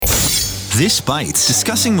This Bites,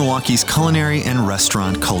 discussing Milwaukee's culinary and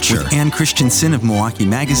restaurant culture. With Ann Christensen of Milwaukee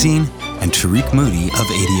Magazine and Tariq Moody of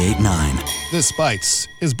 88.9. This Bites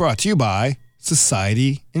is brought to you by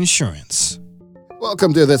Society Insurance.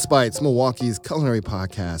 Welcome to This Bites, Milwaukee's culinary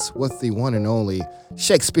podcast with the one and only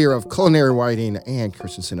Shakespeare of culinary writing and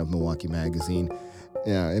Christensen of Milwaukee Magazine.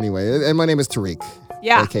 Yeah, anyway, and my name is Tariq,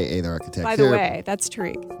 a.k.a. The Architect. By the way, that's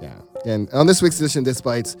Tariq. Yeah, and on this week's edition of This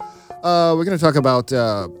Bites, we're going to talk about,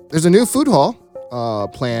 there's a new food hall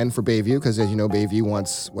planned for Bayview, because as you know, Bayview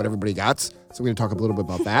wants what everybody got, so we're going to talk a little bit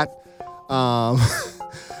about that.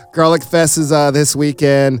 Garlic Fest is this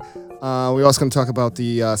weekend. We're also going to talk about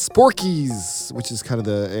the Sporkies, which is kind of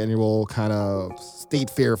the annual kind of state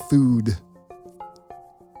fair food.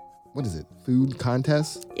 What is it? Food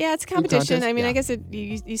contest? Yeah, it's competition. I mean, Yeah. I guess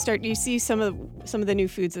you see some of the new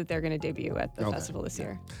foods that they're going to debut at the festival this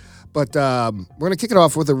year. But we're going to kick it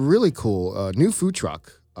off with a really cool new food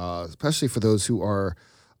truck, especially for those who are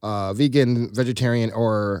vegan, vegetarian,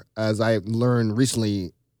 or as I learned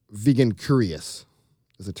recently, vegan curious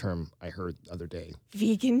is a term I heard the other day.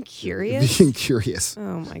 Vegan curious? Vegan curious.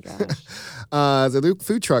 Oh my gosh. There's a new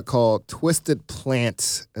food truck called Twisted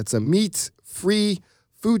Plant. It's a meat-free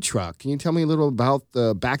food truck. Can you tell me a little about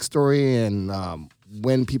the backstory and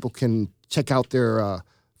when people can check out their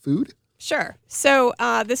food? Sure. So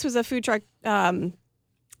this was a food truck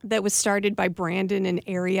that was started by Brandon and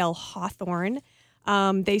Ariel Hawthorne.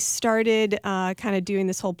 They started kind of doing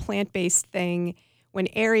this whole plant-based thing when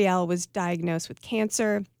Ariel was diagnosed with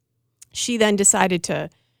cancer. She then decided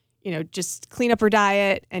to, just clean up her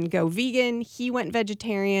diet and go vegan. He went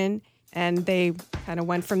vegetarian, and they kind of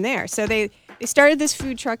went from there. So they started this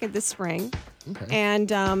food truck this spring. Okay.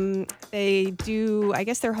 And they do, I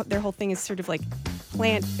guess their whole thing is sort of like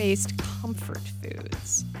plant-based comfort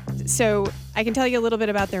foods. So I can tell you a little bit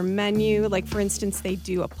about their menu. Like, for instance, they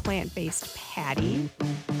do a plant-based patty,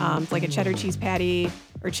 like a cheddar cheese patty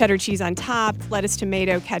or cheddar cheese on top, lettuce,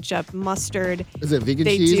 tomato, ketchup, mustard. Is it vegan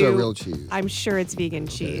cheese or real cheese? I'm sure it's vegan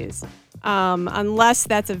cheese. Unless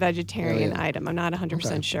that's a vegetarian item. I'm not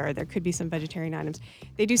 100% sure. There could be some vegetarian items.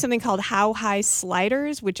 They do something called How High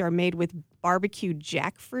Sliders, which are made with barbecue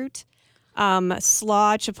jackfruit,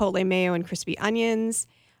 slaw, chipotle mayo, and crispy onions.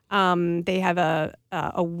 They have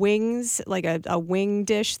a wings, like a wing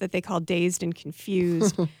dish that they call Dazed and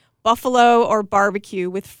Confused. Buffalo or barbecue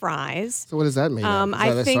with fries. So what does that mean?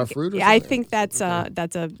 I think Starfruit or something? I think that's a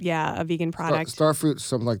vegan product. Starfruit's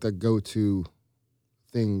something like the go-to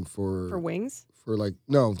thing for wings? For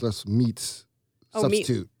that's meat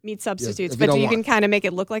substitute. Meat substitutes. Yes, But you can kind of make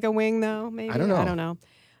it look like a wing, though, maybe? I don't know.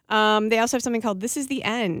 They also have something called This Is the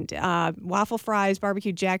End. Waffle fries,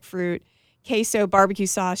 barbecue jackfruit, queso, barbecue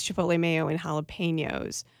sauce, chipotle mayo, and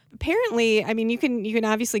jalapenos. Apparently, I mean, you can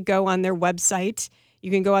obviously go on their website. You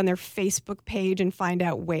can go on their Facebook page and find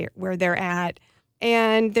out where they're at.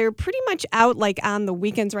 And they're pretty much out like on the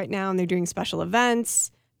weekends right now, and they're doing special events.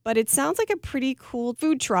 But it sounds like a pretty cool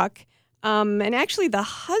food truck. And actually, the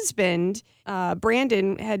husband,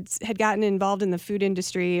 Brandon, had gotten involved in the food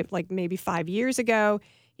industry like maybe 5 years ago.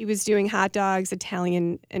 He was doing hot dogs,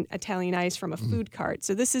 Italian ice from a food cart.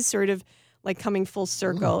 So this is sort of like coming full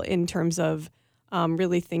circle in terms of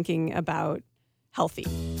really thinking about healthy.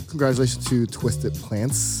 Congratulations to Twisted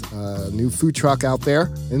Plants, new food truck out there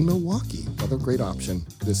in Milwaukee. Another great option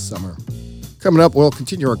this summer. Coming up, we'll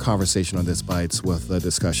continue our conversation on This Bites with a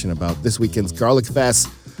discussion about this weekend's Garlic Fest,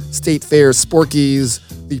 State Fair, Sporkies,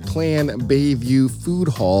 the planned Bayview Food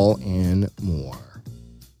Hall, and more.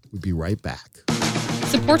 We'll be right back.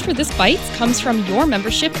 Support for This Bites comes from your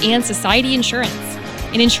membership and Society Insurance,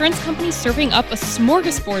 an insurance company serving up a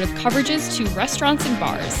smorgasbord of coverages to restaurants and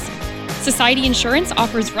bars. Society Insurance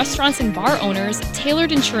offers restaurants and bar owners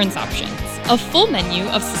tailored insurance options. A full menu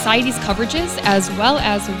of Society's coverages as well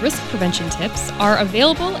as risk prevention tips are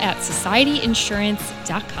available at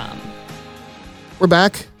societyinsurance.com. We're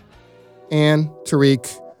back. And Tariq,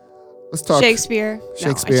 let's talk Shakespeare.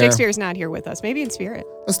 Shakespeare. No, Shakespeare's not here with us. Maybe in spirit.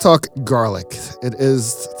 Let's talk garlic. It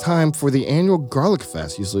is time for the annual Garlic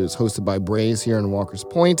Fest. Usually it's hosted by Braze here in Walker's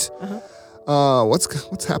Point.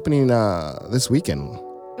 What's happening this weekend?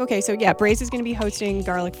 Okay, so Braze is going to be hosting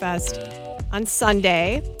Garlic Fest on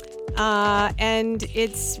Sunday. And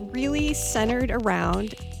it's really centered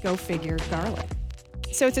around, go figure, garlic.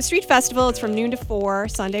 So it's a street festival. It's from noon to 4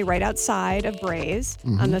 Sunday, right outside of Braze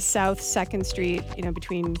on the South 2nd Street,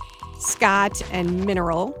 between Scott and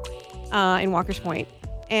Mineral in Walker's Point.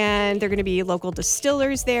 And they're going to be local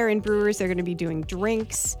distillers there and brewers. They're going to be doing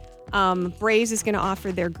drinks. Braze is going to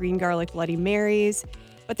offer their green garlic Bloody Marys.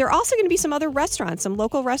 But there are also going to be some other restaurants, some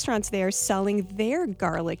local restaurants there selling their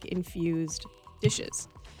garlic-infused dishes.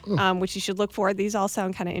 which you should look for. These all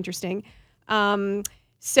sound kind of interesting.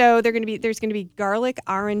 So there's going to be garlic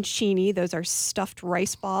arancini. Those are stuffed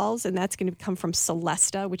rice balls, and that's going to come from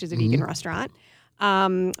Celesta, which is a vegan restaurant.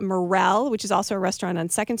 Morel, which is also a restaurant on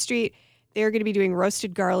 2nd Street. They're going to be doing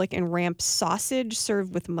roasted garlic and ramp sausage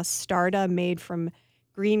served with mostarda made from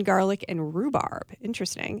green garlic and rhubarb.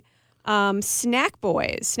 Interesting. Snack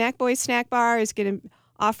Boys Snack Bar is going to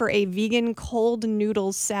offer a vegan cold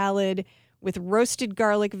noodle salad with roasted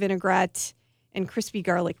garlic vinaigrette and crispy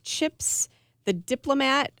garlic chips. The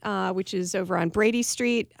Diplomat, which is over on Brady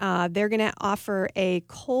Street, they're going to offer a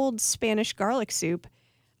cold Spanish garlic soup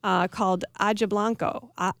called Aya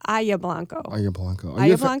Blanco. Aya Blanco.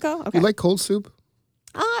 Okay. You like cold soup?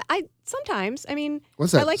 I sometimes. I mean,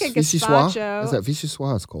 What's that? I like a Vichyssoise? gazpacho. What's that?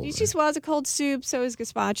 Vichyssoise is cold. Vichyssoise is a cold soup. So is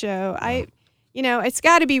gazpacho. It's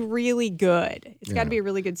got to be really good. It's got to be a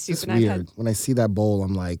really good soup. It's weird. When I see that bowl,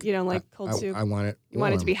 I'm like, you don't like cold soup. I want it. You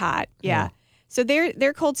want it to be hot. Yeah. So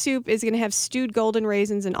their cold soup is going to have stewed golden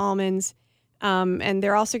raisins and almonds, and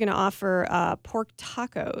they're also going to offer pork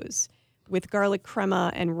tacos with garlic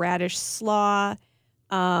crema and radish slaw,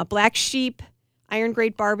 Black Sheep, Iron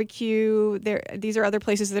Grate Barbecue. These are other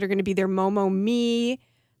places that are going to be there. Momo Me,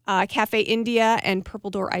 Cafe India, and Purple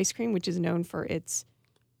Door Ice Cream, which is known for its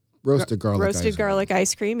roasted garlic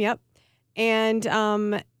ice cream. Yep.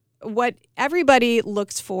 And what everybody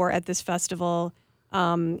looks for at this festival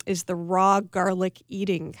is the raw garlic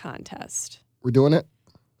eating contest. We're doing it?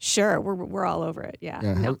 Sure, we're all over it. Yeah.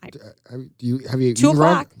 No, have you eaten 2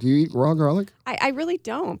 o'clock. Do you eat raw garlic? I really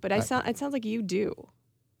don't, but it sounds like you do.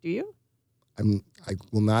 Do you? I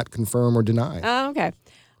will not confirm or deny. Oh, okay.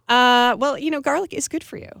 Well, garlic is good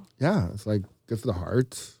for you. Yeah, it's like good for the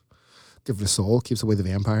heart, good for the soul, keeps away the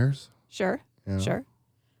vampires. Sure. Yeah. Sure.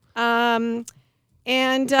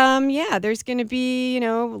 There's going to be,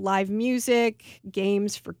 live music,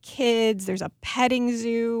 games for kids. There's a petting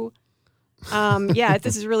zoo.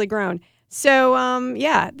 This is really grown. So,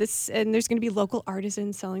 there's going to be local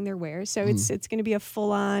artisans selling their wares. So it's going to be a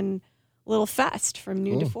full-on little fest from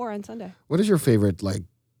noon to 4 on Sunday. What is your favorite,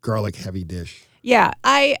 garlic heavy dish? Yeah,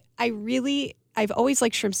 I've always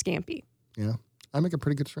liked shrimp scampi. Yeah, I make a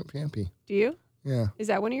pretty good shrimp scampi. Do you? Yeah. Is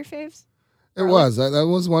that one of your faves? It was. That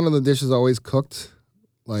was one of the dishes I always cooked,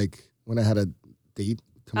 when I had a date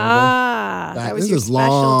come over. That was your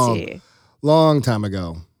specialty. Long time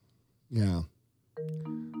ago. Yeah.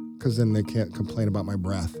 Because then they can't complain about my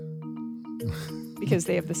breath. Because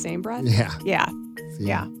they have the same breath? Yeah.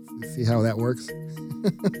 Yeah. See how that works?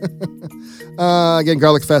 Again,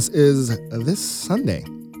 Garlic Fest is this Sunday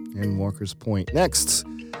in Walker's Point. Next,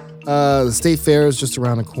 the State Fair is just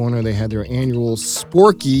around the corner. They had their annual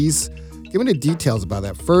Sporkies. Give me the details about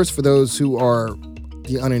that. First, for those who are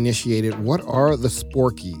the uninitiated, what are the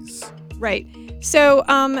Sporkies? Right. So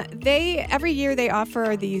every year they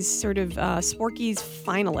offer these sort of Sporkies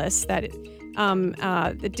finalists that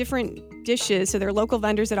the different dishes. So they're local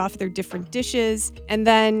vendors that offer their different dishes. And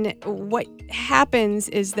then what happens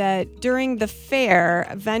is that during the fair,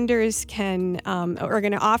 vendors are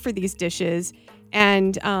going to offer these dishes,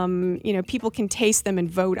 and people can taste them and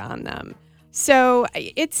vote on them. So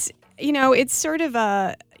it's sort of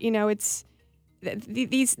there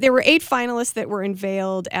were 8 finalists that were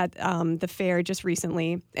unveiled at the fair just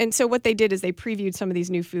recently. And so what they did is they previewed some of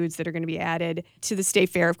these new foods that are going to be added to the State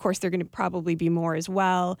Fair. Of course, there are going to probably be more as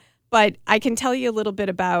well. But I can tell you a little bit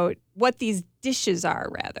about what these dishes are,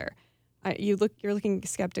 rather. You're looking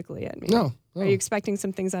skeptically at me. No. Are you expecting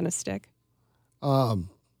some things on a stick? No,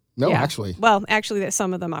 yeah. actually. Well, actually,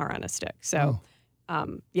 some of them are on a stick. So,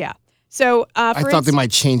 yeah. So, I thought they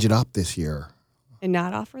might change it up this year. And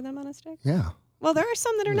not offer them on a stick? Yeah. Well, there are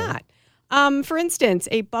some that are not. For instance,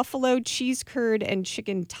 a buffalo cheese curd and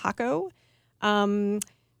chicken taco.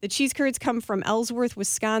 The cheese curds come from Ellsworth,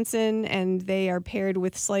 Wisconsin, and they are paired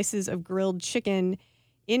with slices of grilled chicken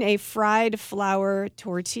in a fried flour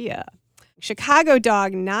tortilla. Chicago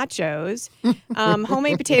dog nachos,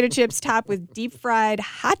 homemade potato chips topped with deep fried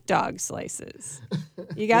hot dog slices.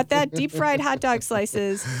 You got that? Deep fried hot dog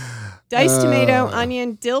slices, diced tomato,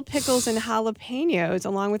 onion, dill pickles, and jalapenos,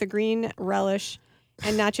 along with a green relish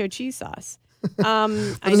and nacho cheese sauce. It's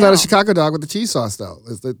not a Chicago dog with the cheese sauce, though.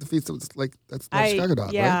 That's not a Chicago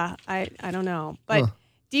dog, yeah, right? I don't know. But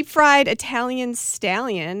deep fried Italian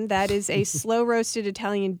stallion, that is a slow roasted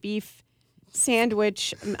Italian beef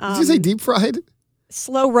sandwich. Did you say deep fried?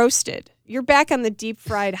 Slow roasted. You're back on the deep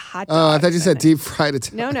fried hot dog. I thought you said deep fried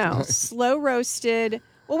Italian. No. Slow roasted.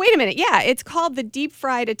 Well, wait a minute. Yeah, it's called the deep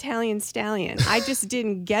fried Italian stallion. I just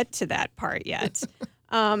didn't get to that part yet.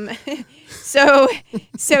 So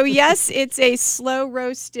yes, it's a slow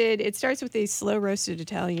roasted. It starts with a slow roasted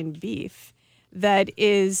Italian beef that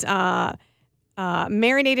is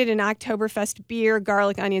marinated in Oktoberfest beer,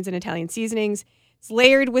 garlic, onions, and Italian seasonings. It's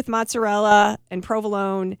layered with mozzarella and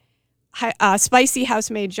provolone, spicy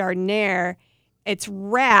house-made jardiniere. It's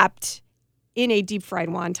wrapped in a deep-fried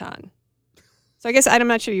wonton. So I guess I'm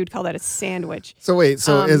not sure you'd call that a sandwich. So wait,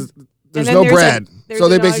 there's then no there's bread. there's So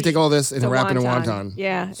they an basically au take all this and it's wrap it in a wonton.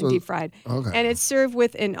 Yeah, So- and deep fried. Okay. And it's served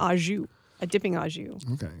with an au jus, a dipping au jus,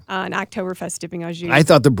 Okay. an Oktoberfest dipping au jus. I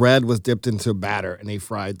thought the bread was dipped into batter and they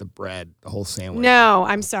fried the bread, the whole sandwich. No,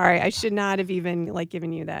 I'm sorry. I should not have even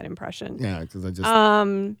given you that impression. Yeah, because I just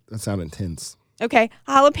that sounded intense. Okay,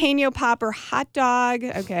 jalapeno popper hot dog.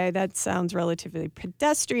 Okay, that sounds relatively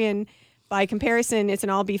pedestrian. By comparison, it's an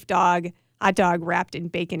all-beef hot dog wrapped in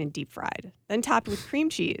bacon and deep fried, then topped with cream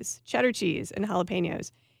cheese, cheddar cheese, and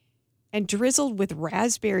jalapenos, and drizzled with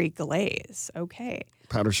raspberry glaze. Okay.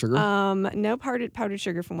 Powdered sugar? No powdered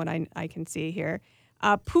sugar from what I can see here.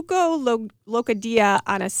 Puco locadilla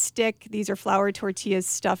on a stick. These are flour tortillas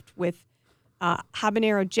stuffed with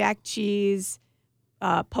habanero jack cheese,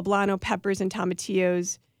 poblano peppers and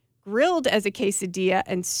tomatillos, grilled as a quesadilla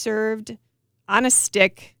and served on a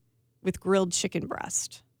stick with grilled chicken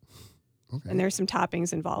breast. Okay. And there's some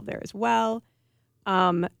toppings involved there as well.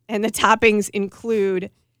 And the toppings include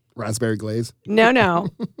Raspberry glaze? no,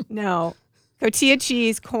 cotija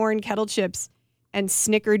cheese, corn, kettle chips, and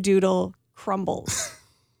snickerdoodle crumbles.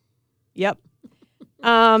 Yep.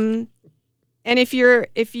 And if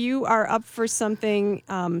you are up for something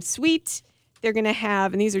sweet, they're gonna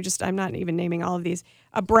have, and these are just, I'm not even naming all of these.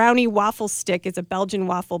 A brownie waffle stick is a Belgian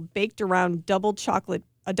waffle baked around a double chocolate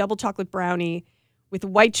brownie with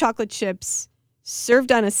white chocolate chips,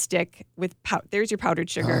 served on a stick with there's your powdered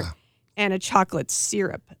sugar, and a chocolate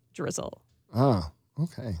syrup drizzle. Oh,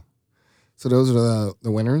 okay. So those are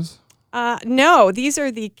the winners? No, these are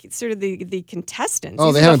the sort of the contestants. Oh,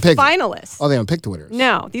 These they are haven't the picked finalists. Oh, they haven't picked the winners.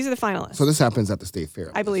 No, these are the finalists. So this happens at the state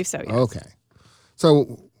fair. I believe so. Yes. Okay.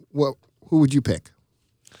 So who would you pick?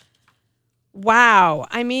 Wow.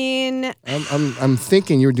 I mean, I'm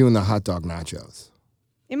thinking you're doing the hot dog nachos.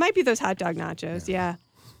 it might be those hot dog nachos. Yeah.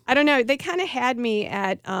 I don't know. They kind of had me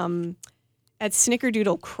at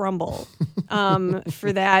Snickerdoodle crumble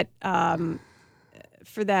for that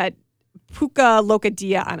puka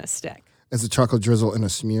locadilla on a stick. Is a chocolate drizzle and a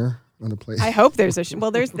smear on the plate? I hope there's I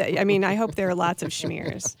hope there are lots of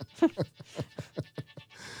schmears.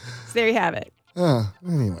 So there you have it.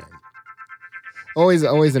 Anyway. Always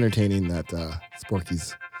entertaining that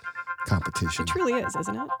Sporky's competition. It truly is,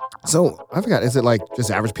 isn't it? So I forgot, is it like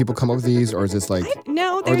just average people come up with these, or is this like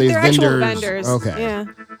No, are these they're actual vendors. Okay. Yeah.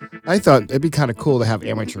 I thought it'd be kind of cool to have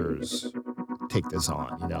amateurs take this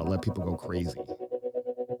on, let people go crazy.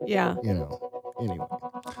 Yeah. Anyway.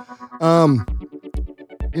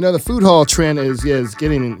 The food hall trend is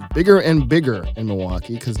getting bigger and bigger in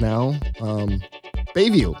Milwaukee because now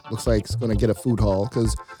Bayview looks like it's going to get a food hall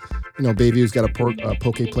because, Bayview's got a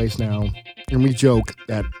poke place now. And we joke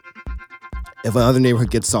that if another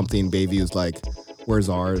neighborhood gets something, Bayview's like, where's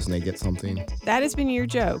ours? And they get something. That has been your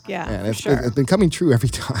joke. Yeah. And for sure. it's been coming true every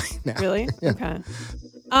time now. Really? Yeah.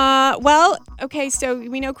 Okay. So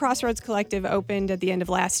we know Crossroads Collective opened at the end of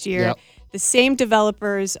last year. Yep. The same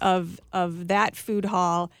developers of that food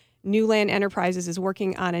hall, Newland Enterprises, is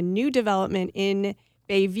working on a new development in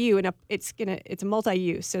Bayview, and it's a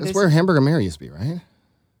multi-use. So That's where Hamburger Mary used to be, right?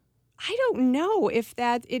 I don't know if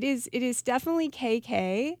it is definitely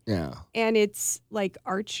KK. Yeah. And it's like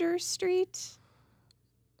Archer Street.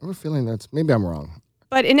 I have a feeling maybe I'm wrong.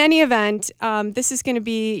 But in any event, this is going to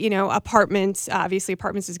be, apartments. Obviously,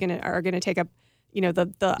 apartments are going to take up,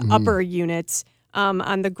 the upper units.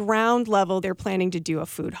 On the ground level, they're planning to do a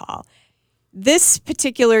food hall. This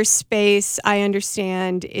particular space, I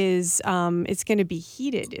understand, is it's going to be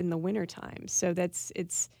heated in the wintertime. So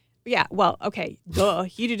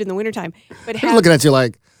heated in the wintertime. But I'm looking at you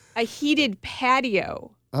like a heated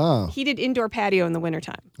patio. Oh. Heated indoor patio in the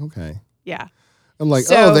wintertime. Okay. Yeah. I'm like,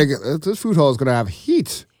 So- this food hall is going to have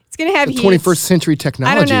heat. It's going to have The heat. 21st century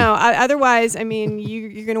technology. I don't know. Otherwise, I mean,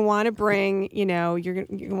 you're going to want to bring, you're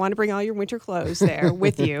going to want to bring all your winter clothes there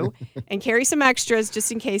with you, and carry some extras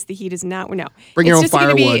just in case the heat is not. No, Bring your own just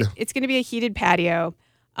gonna firewood. It's going to be a heated patio.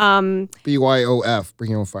 BYOF.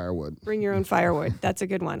 Bring your own firewood. Bring your own firewood. That's a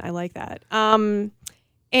good one. I like that.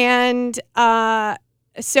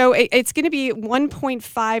 So it's going to be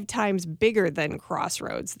 1.5 times bigger than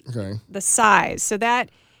Crossroads. Okay. The size. So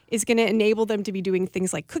that is going to enable them to be doing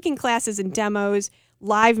things like cooking classes and demos,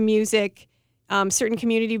 live music, certain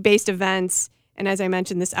community-based events, and as I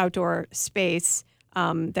mentioned, this outdoor space.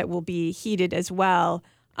 that will be heated as well.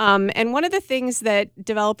 And one of the things that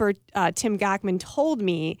developer Tim Gockman told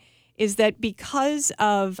me is that because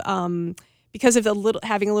of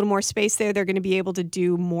having a little more space there, they're going to be able to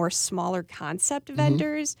do more smaller concept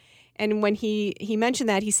vendors. And when he mentioned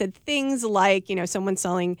that, he said things like, someone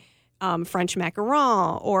selling French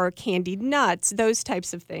macaron or candied nuts, those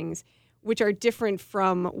types of things, which are different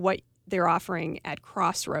from what they're offering at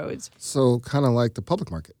Crossroads. So kind of like the public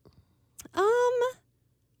market.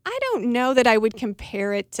 I don't know that I would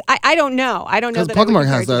compare it to, I don't know. I don't know Because that the public I would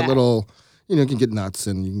market has compare it to that little, you can get nuts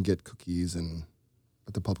and you can get cookies and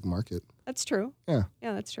at the public market. That's true. Yeah.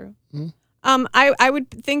 Yeah, that's true. Mm-hmm. I would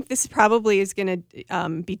think this probably is going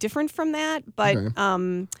to be different from that, but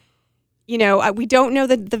Okay. we don't know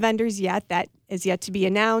the vendors yet. That is yet to be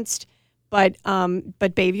announced. But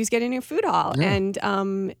Bayview's getting a food hall, Yeah.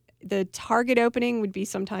 and the Target opening would be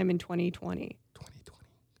sometime in 2020.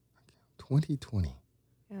 2020.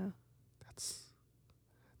 Yeah, That's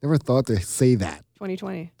never thought to say that,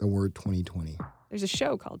 2020. the word 2020. There's a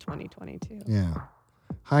show called 2020 too. Yeah.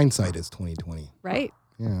 Hindsight is 2020. Right?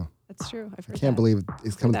 Yeah. That's true. I've heard. Can't that. believe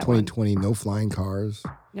it's coming to that one. 2020. No flying cars.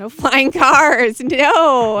 No flying cars.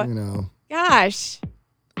 No. You know. Gosh.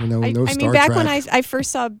 No I Star mean, back Trek. when I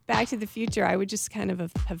first saw Back to the Future, I would just kind of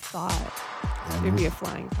have thought there'd be a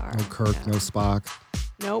flying car. No Kirk, no Spock.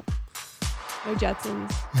 Nope. No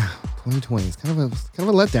Jetsons. Yeah, 2020 is kind of a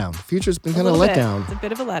letdown. The future's been kind of a little bit. letdown. It's a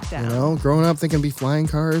bit of a letdown. Growing up thinking it'd be flying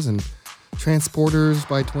cars and transporters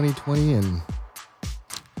by 2020, and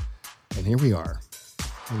here we are.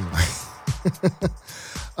 Anyway.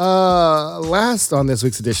 Last on this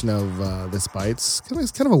week's edition of This Bites,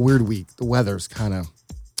 it's kind of a weird week. The weather's kind of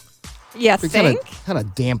kind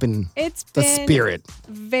of dampen It's the been spirit.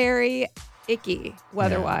 very icky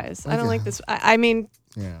weather-wise. Yeah. I don't like this. I mean,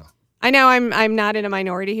 Yeah. I know I'm not in a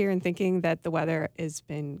minority here in thinking that the weather has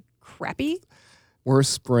been crappy.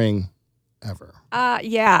 Worst spring ever.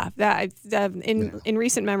 Yeah, in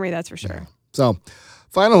recent memory, that's for sure. So,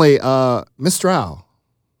 finally, Mistral.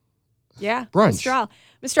 Yeah, Brunch.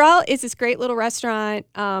 Mistral is this great little restaurant,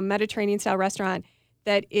 Mediterranean-style restaurant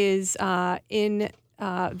that is in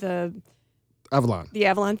the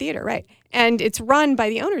Avalon Theater, right? And it's run by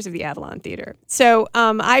the owners of the Avalon Theater. So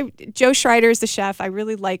Joe Schreider is the chef. I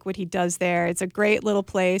really like what he does there. It's a great little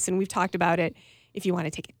place, and we've talked about it. If you want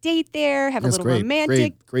to take a date there, have That's a little great.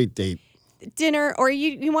 romantic Great date. dinner, or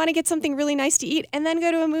you want to get something really nice to eat and then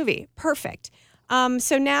go to a movie. Perfect.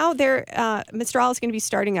 So now Mistral is going to be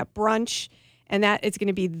starting up brunch, and that is going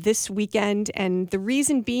to be this weekend. And the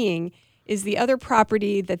reason being is the other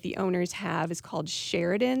property that the owners have is called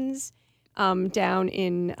Sheridan's down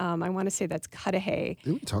in, I want to say that's Cudahy.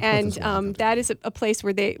 Did we talk about this one? That is a place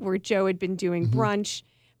where Joe had been doing brunch,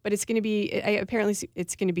 but it's going to be, apparently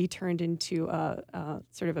it's going to be turned into a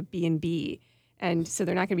sort of a B&B. And so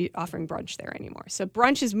they're not going to be offering brunch there anymore. So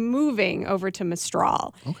brunch is moving over to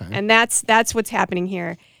Mistral. Okay. And that's what's happening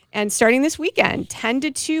here. And starting this weekend, 10 to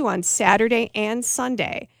 2 on Saturday and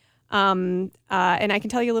Sunday. And I can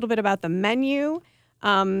tell you a little bit about the menu.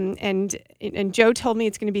 And Joe told me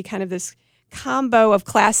it's going to be kind of this combo of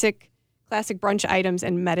classic brunch items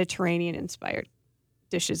and Mediterranean-inspired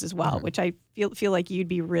dishes as well, which I feel like you'd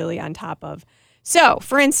be really on top of. So,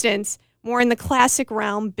 for instance, more in the classic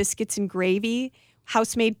realm, biscuits and gravy,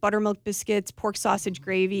 house-made buttermilk biscuits, pork sausage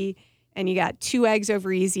gravy, and you got 2 eggs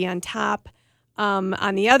over easy on top.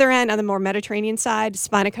 On the other end, on the more Mediterranean side,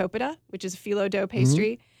 spanakopita, which is a phyllo dough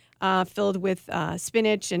pastry filled with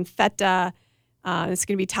spinach and feta. It's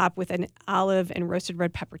going to be topped with an olive and roasted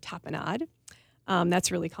red pepper tapenade.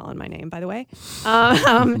 That's really calling my name, by the way.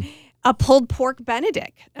 A pulled pork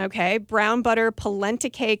Benedict, okay? Brown butter, polenta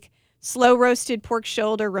cake, slow roasted pork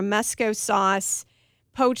shoulder, romesco sauce,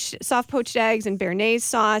 soft poached eggs, and béarnaise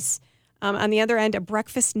sauce. On the other end, a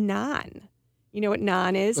breakfast naan. You know what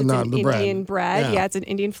naan is? It's Naan, an the bread. Indian bread. Yeah, it's an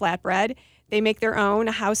Indian flatbread. They make their own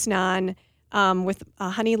house naan with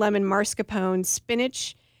honey lemon mascarpone,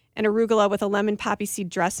 spinach, and arugula with a lemon poppy seed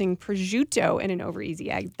dressing, prosciutto, and an over easy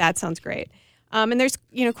egg. That sounds great. And there's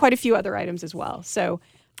quite a few other items as well. So,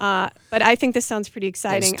 but I think this sounds pretty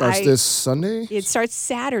exciting. It starts this Sunday? It starts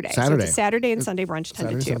Saturday. Saturday. So it's a Saturday and Sunday brunch, 10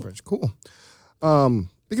 to 2. Saturday brunch. Cool.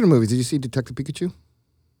 Speaking of movies, did you see Detective Pikachu?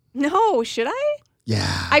 No, should I?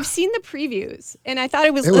 Yeah. I've seen the previews, and I thought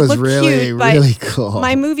it looked really, cute, but really cool.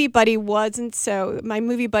 my movie buddy wasn't. So my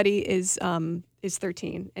movie buddy is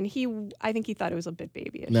 13, and I think he thought it was a bit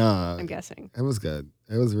babyish. No. I'm guessing. It was good.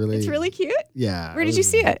 It was really... It's really cute? Yeah. Where did you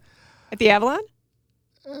see it? At the Avalon?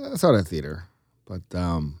 I saw it at theater, but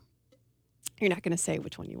You're not going to say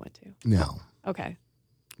which one you went to. no, Okay.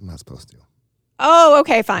 I'm not supposed to. Oh,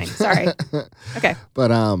 okay, fine. Sorry. Okay.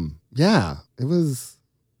 But yeah, it was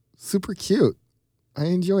super cute. I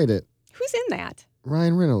enjoyed it. Who's in that?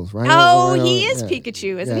 Ryan Reynolds. He is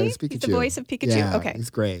Pikachu, isn't he? He's Pikachu. He's the voice of Pikachu. Yeah, Okay. he's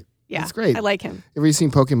great. Yeah, He's great. I like him. Have you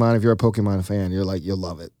seen Pokemon? If you're a Pokemon fan, you'll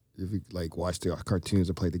love it. If you watch the cartoons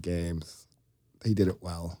or play the games, he did it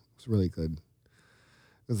well. It was really good.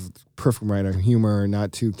 It was perfect writer, humor,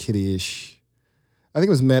 not too kiddie-ish. I think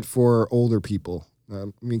it was meant for older people.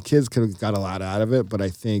 Kids could have got a lot out of it, but I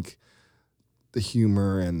think the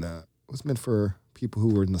humor and it was meant for people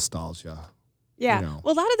who were nostalgia. Yeah.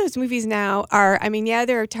 Well, a lot of those movies now are,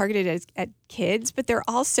 they're targeted at kids, but they're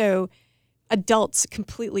also adults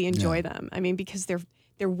completely enjoy them. Because they're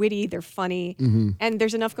witty, they're funny, and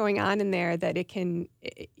there's enough going on in there that it can,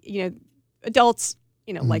 adults,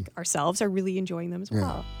 like ourselves are really enjoying them as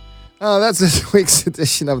well. That's this week's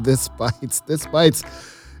edition of This Bites. This Bites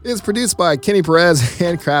is produced by Kenny Perez.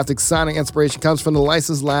 Handcrafted sonic inspiration comes from the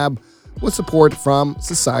License Lab with support from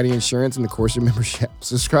Society Insurance and the course of membership.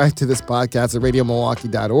 Subscribe to this podcast at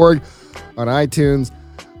radiomilwaukee.org, on iTunes,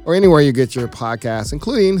 or anywhere you get your podcasts,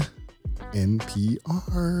 including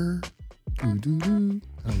NPR. I don't know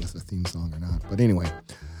if it's a theme song or not, but anyway.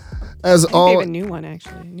 As I think they have a new one,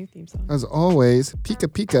 actually, a new theme song. As always, Pika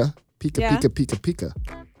Pika, Pika Yeah. Pika Pika Pika.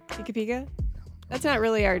 Pika Pika? That's not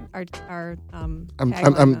really our I'm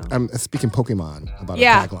tagline, though. I'm speaking Pokemon about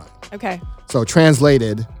Yeah. a tagline. Okay. So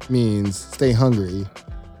translated means stay hungry.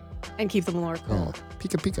 And keep them more cool.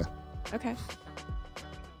 Pika Pika. Okay.